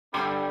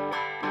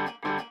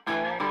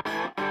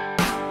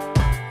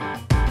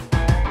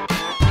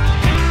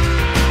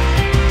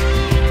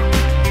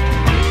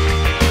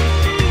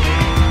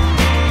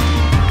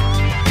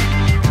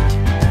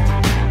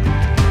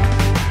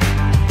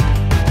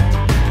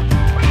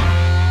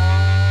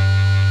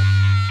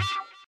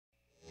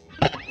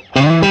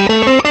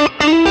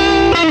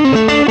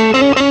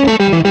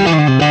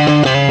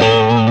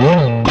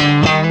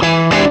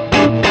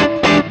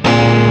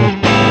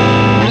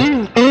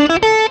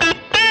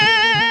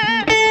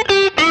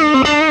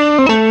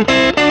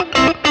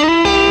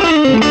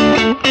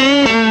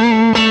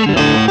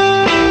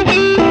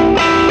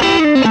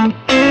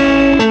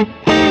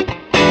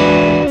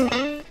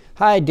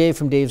Hi, Dave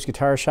from Dave's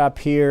Guitar Shop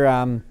here.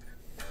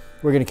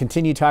 We're going to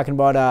continue talking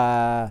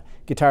about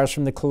guitars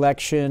from the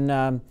collection.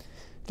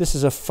 This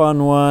is a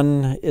fun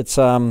one. It's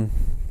a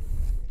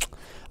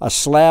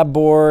slab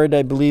board,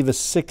 I believe a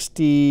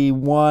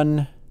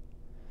 61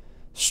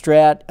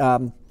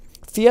 Strat.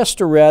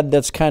 Fiesta red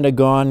that's kind of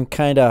gone,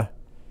 kind of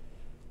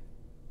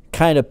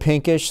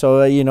pinkish.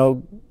 So, you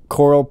know,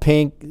 coral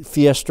pink,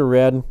 Fiesta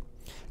red.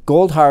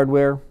 Gold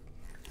hardware.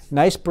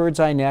 Nice bird's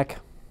eye neck.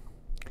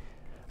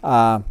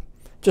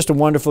 Just a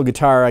wonderful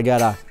guitar. I got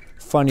a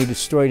funny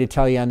story to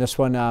tell you on this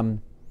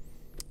one.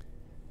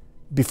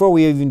 Before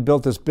we even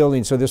built this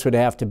building, so this would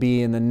have to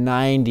be in the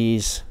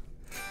 90s,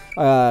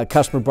 a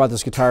customer brought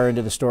this guitar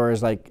into the store.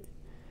 Is like,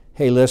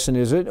 hey, listen,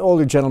 is it an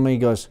older gentleman? He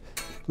goes,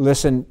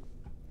 listen,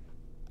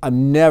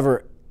 I'm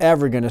never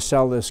ever going to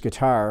sell this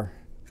guitar,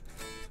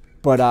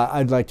 but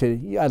I'd like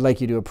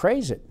you to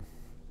appraise it.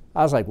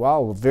 I was like,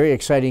 wow, very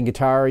exciting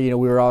guitar. You know,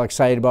 we were all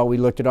excited about it. We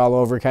looked it all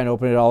over, kind of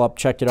opened it all up,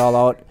 checked it all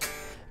out.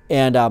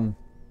 And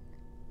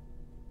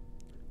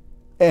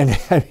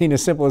I mean,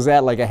 as simple as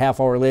that, like a half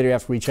hour later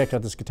after we checked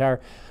out this guitar,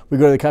 we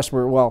go to the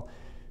customer, well,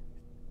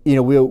 you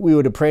know, we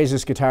would appraise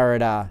this guitar at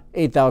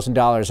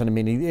 $8,000. And I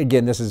mean,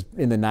 again, this is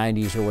in the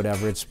 90s or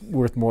whatever. It's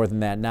worth more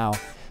than that now.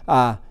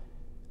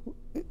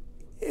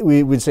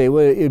 We would say,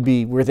 well, it'd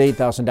be worth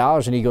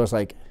 $8,000. And he goes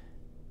like,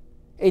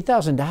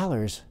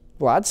 $8,000?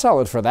 Well, I'd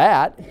sell it for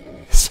that.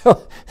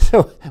 So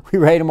we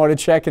write him out a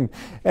check and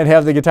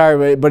have the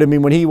guitar. But I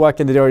mean, when he walked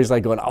in the door, he's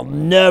like going, I'll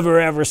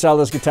never, ever sell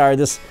this guitar.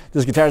 This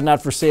guitar's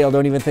not for sale.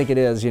 Don't even think it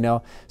is, you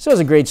know. So it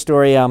was a great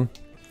story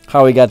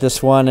how we got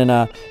this one.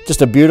 And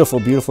just a beautiful,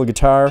 beautiful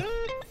guitar.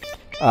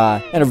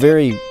 And a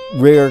very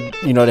rare,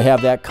 you know, to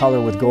have that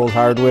color with gold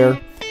hardware.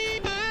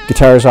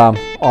 Guitar's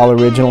all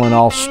original and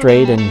all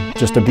straight and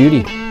just a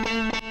beauty.